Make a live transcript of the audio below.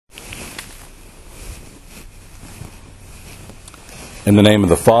In the name of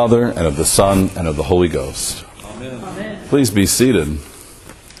the Father, and of the Son, and of the Holy Ghost. Amen. Amen. Please be seated.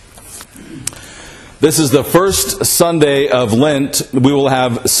 This is the first Sunday of Lent. We will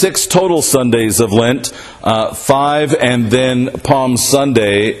have 6 total Sundays of Lent, 5 and then Palm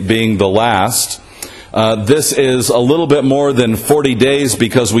Sunday being the last. This is a little bit more than 40 days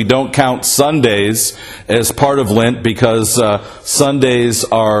because we don't count Sundays as part of Lent because Sundays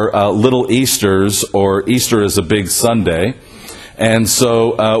are little Easters, or Easter is a big Sunday. And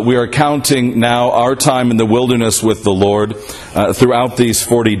so we are counting now our time in the wilderness with the Lord throughout these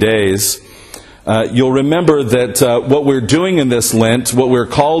 40 days. You'll remember that what we're doing in this Lent, what we're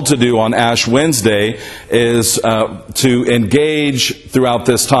called to do on Ash Wednesday, is to engage throughout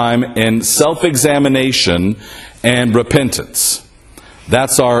this time in self-examination and repentance.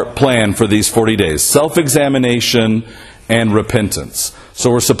 That's our plan for these 40 days. Self-examination and repentance. So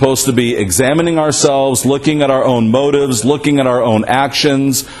we're supposed to be examining ourselves, looking at our own motives, looking at our own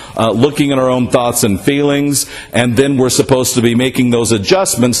actions, looking at our own thoughts and feelings, and then we're supposed to be making those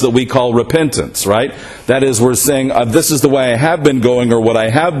adjustments that we call repentance, right? That is, we're saying, this is the way I have been going, or what I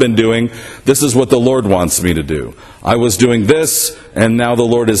have been doing, this is what the Lord wants me to do. I was doing this, and now the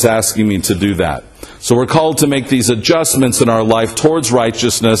Lord is asking me to do that. So we're called to make these adjustments in our life towards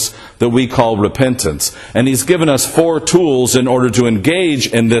righteousness that we call repentance. And He's given us 4 tools in order to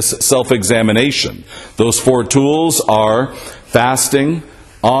engage in this self-examination. Those 4 tools are fasting,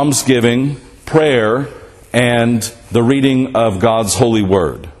 almsgiving, prayer, and the reading of God's holy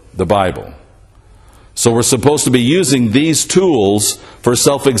word, the Bible. So we're supposed to be using these tools for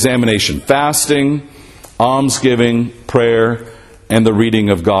self-examination: fasting, almsgiving, prayer, and the reading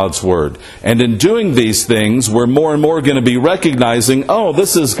of God's Word. And in doing these things, we're more and more going to be recognizing, oh,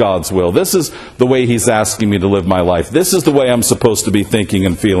 this is God's will. This is the way He's asking me to live my life. This is the way I'm supposed to be thinking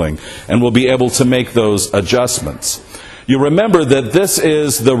and feeling. And we'll be able to make those adjustments. You remember that this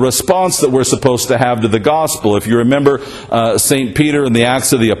is the response that we're supposed to have to the gospel. If you remember St. Peter in the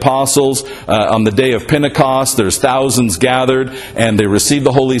Acts of the Apostles, on the day of Pentecost, there's thousands gathered, and they receive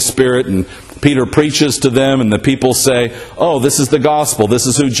the Holy Spirit, and Peter preaches to them, and the people say, oh, this is the gospel, this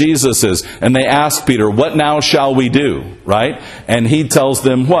is who Jesus is. And they ask Peter, what now shall we do? Right? And he tells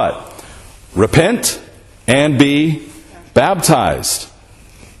them what? Repent and be baptized.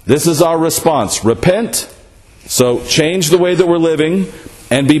 This is our response. Repent, so change the way that we're living,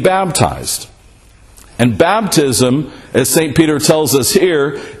 and be baptized. And baptism, as St. Peter tells us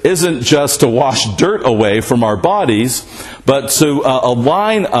here, isn't just to wash dirt away from our bodies, but to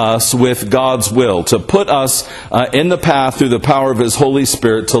align us with God's will, to put us in the path through the power of His Holy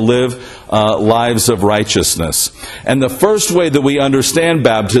Spirit to live lives of righteousness. And the first way that we understand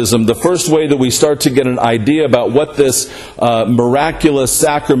baptism, the first way that we start to get an idea about what this miraculous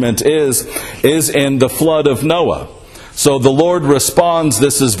sacrament is in the flood of Noah. So the Lord responds,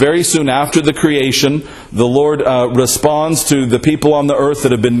 this is very soon after the creation, the Lord responds to the people on the earth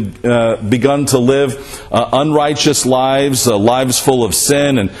that have been begun to live unrighteous lives, lives full of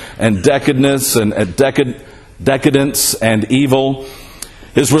sin and decadence and decadence and evil.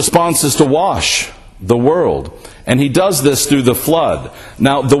 His response is to wash the world. And He does this through the flood.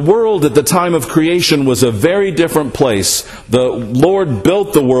 Now, the world at the time of creation was a very different place. The Lord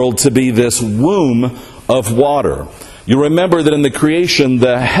built the world to be this womb of water. You remember that in the creation,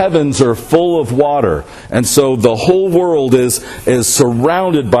 the heavens are full of water. And so the whole world is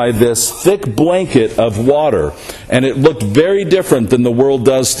surrounded by this thick blanket of water. And it looked very different than the world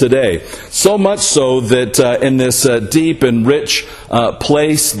does today. So much so that in this deep and rich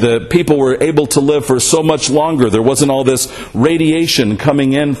place, the people were able to live for so much longer. There wasn't all this radiation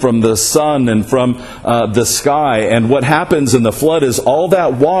coming in from the sun and from the sky. And what happens in the flood is all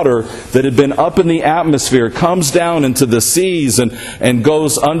that water that had been up in the atmosphere comes down into the seas and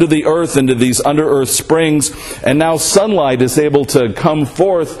goes under the earth into these under-earth springs. And now sunlight is able to come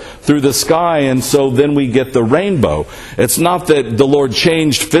forth through the sky, and so then we get the rainbow. It's not that the Lord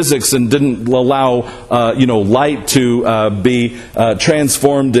changed physics and didn't allow light to be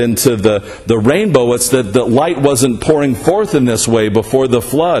transformed into the rainbow. It's that the light wasn't pouring forth in this way before the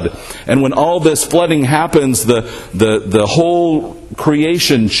flood. And when all this flooding happens, the whole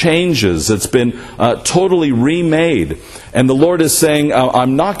creation changes. It's been totally remade. And the Lord is saying,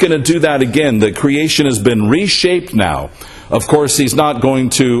 I'm not going to do that again. The creation has been reshaped now. Of course, He's not going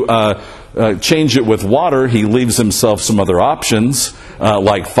to change it with water. He leaves Himself some other options,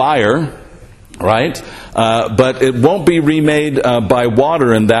 like fire, right? But it won't be remade by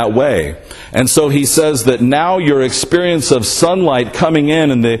water in that way. And so He says that now your experience of sunlight coming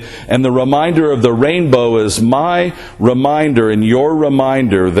in and the reminder of the rainbow is my reminder and your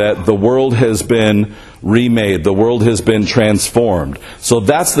reminder that the world has been remade. The world has been transformed. So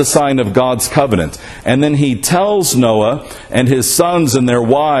that's the sign of God's covenant. And then he tells Noah and his sons and their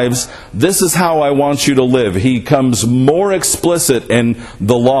wives, this is how I want you to live. He comes more explicit in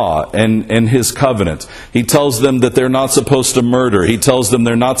the law and in his covenant. He tells them that they're not supposed to murder. He tells them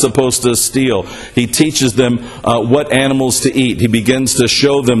they're not supposed to steal. He teaches them what animals to eat. He begins to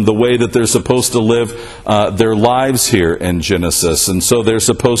show them the way that they're supposed to live their lives here in Genesis. And so they're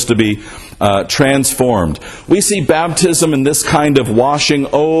supposed to be transformed. We see baptism and this kind of washing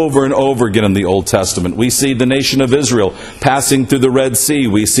over and over again in the Old Testament. We see the nation of Israel passing through the Red Sea.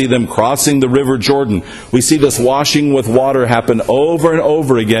 We see them crossing the River Jordan. We see this washing with water happen over and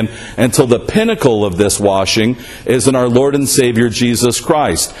over again until the pinnacle of this washing is in our Lord and Savior Jesus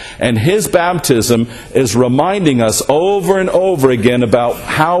Christ. And his baptism is reminding us over and over again about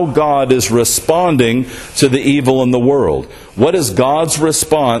how God is responding to the evil in the world. What is God's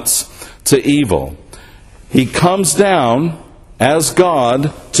response to evil? He comes down as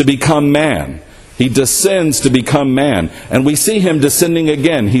God to become man. He descends to become man. And we see him descending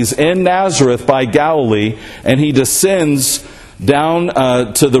again. He's in Nazareth by Galilee, and he descends down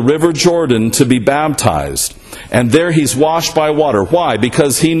to the River Jordan to be baptized. And there he's washed by water. Why?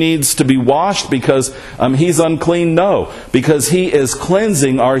 Because he needs to be washed? Because he's unclean? No. Because he is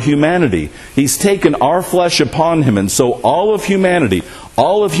cleansing our humanity. He's taken our flesh upon him. And so all of humanity,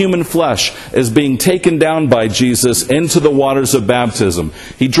 all of human flesh is being taken down by Jesus into the waters of baptism.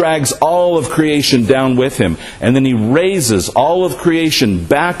 He drags all of creation down with him. And then he raises all of creation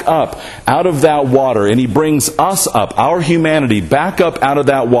back up out of that water. And he brings us up, our humanity, back up out of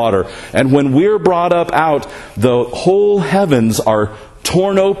that water. And when we're brought up out, the whole heavens are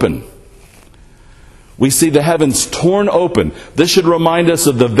torn open. We see the heavens torn open. This should remind us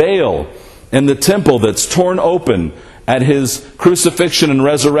of the veil in the temple that's torn open at his crucifixion and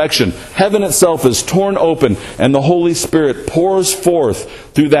resurrection. Heaven itself is torn open, and the Holy Spirit pours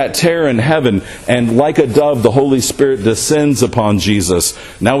forth through that tear in heaven, and like a dove, the Holy Spirit descends upon Jesus.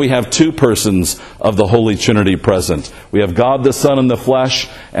 Now we have two persons of the Holy Trinity present. We have God the Son in the flesh,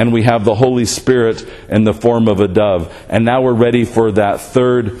 and we have the Holy Spirit in the form of a dove. And now we're ready for that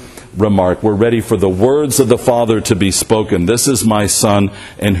third remark. We're ready for the words of the Father to be spoken. This is my Son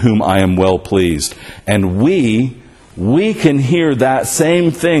in whom I am well pleased. And we can hear that same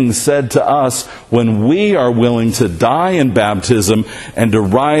thing said to us when we are willing to die in baptism and to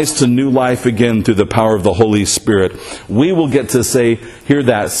rise to new life again through the power of the Holy Spirit. We will get to hear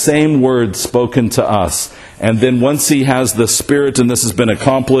that same word spoken to us. And then once he has the Spirit and this has been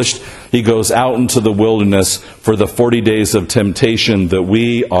accomplished, he goes out into the wilderness for the 40 days of temptation that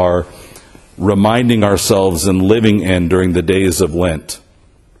we are reminding ourselves and living in during the days of Lent.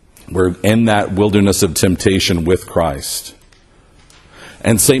 We're in that wilderness of temptation with Christ.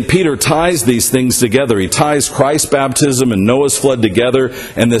 And St. Peter ties these things together. He ties Christ's baptism and Noah's flood together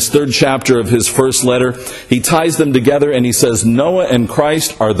in this third chapter of his first letter. He ties them together and he says, Noah and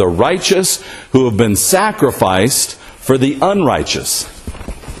Christ are the righteous who have been sacrificed for the unrighteous.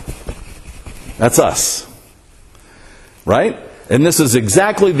 That's us. Right? And this is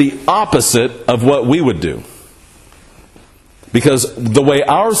exactly the opposite of what we would do. Because the way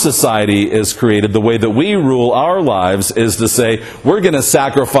our society is created, the way that we rule our lives is to say, we're going to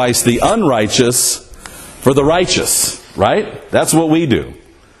sacrifice the unrighteous for the righteous, right? That's what we do.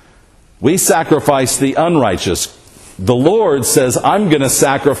 We sacrifice the unrighteous. The Lord says, I'm going to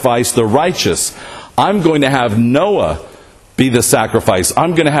sacrifice the righteous. I'm going to have Noah be the sacrifice.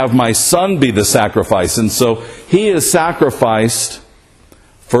 I'm going to have my son be the sacrifice. And so he is sacrificed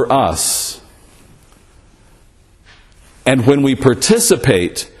for us. And when we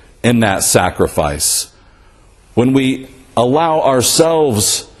participate in that sacrifice, when we allow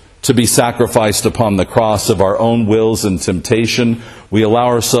ourselves to be sacrificed upon the cross of our own wills and temptation, we allow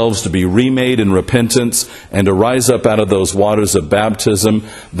ourselves to be remade in repentance and to rise up out of those waters of baptism,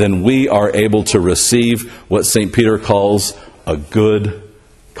 then we are able to receive what St. Peter calls a good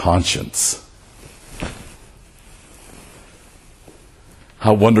conscience.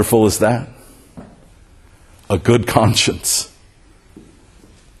 How wonderful is that? A good conscience.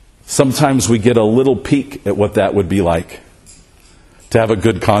 Sometimes we get a little peek at what that would be like, to have a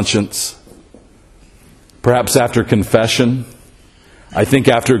good conscience. Perhaps after confession, I think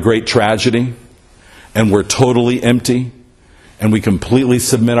after a great tragedy, and we're totally empty, and we completely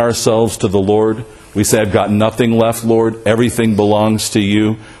submit ourselves to the Lord. We say, I've got nothing left, Lord. Everything belongs to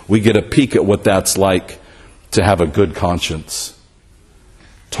you. We get a peek at what that's like to have a good conscience.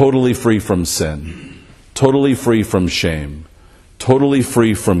 Totally free from sin. Totally free from shame, totally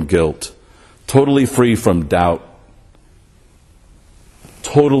free from guilt, totally free from doubt,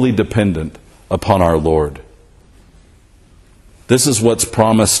 totally dependent upon our Lord. This is what's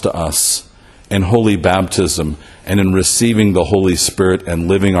promised to us in holy baptism and in receiving the Holy Spirit and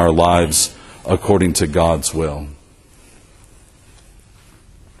living our lives according to God's will.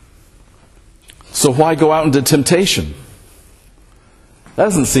 So why go out into temptation? That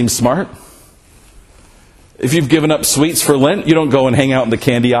doesn't seem smart. If you've given up sweets for Lent, you don't go and hang out in the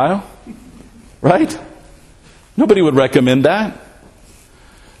candy aisle, right? Nobody would recommend that.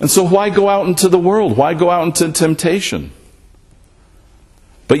 And so why go out into the world? Why go out into temptation?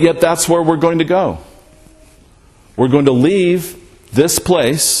 But yet that's where we're going to go. We're going to leave this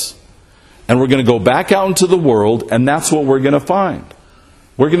place and we're going to go back out into the world, and that's what we're going to find.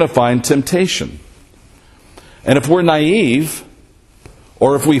 We're going to find temptation. And if we're naive,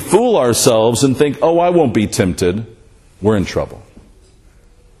 or if we fool ourselves and think, oh, I won't be tempted, we're in trouble.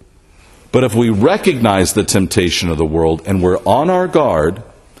 But if we recognize the temptation of the world and we're on our guard,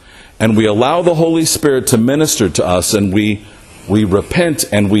 and we allow the Holy Spirit to minister to us, and we repent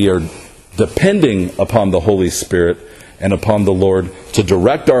and we are depending upon the Holy Spirit and upon the Lord to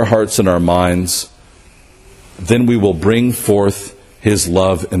direct our hearts and our minds, then we will bring forth His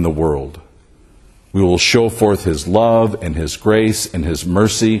love in the world. We will show forth His love and His grace and His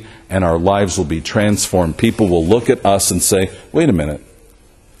mercy, and our lives will be transformed. People will look at us and say, wait a minute.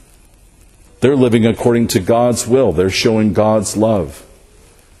 They're living according to God's will. They're showing God's love.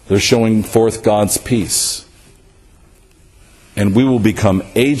 They're showing forth God's peace. And we will become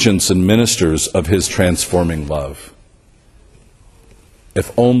agents and ministers of His transforming love.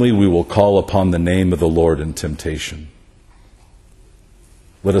 If only we will call upon the name of the Lord in temptation.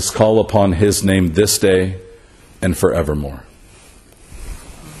 Let us call upon His name this day and forevermore.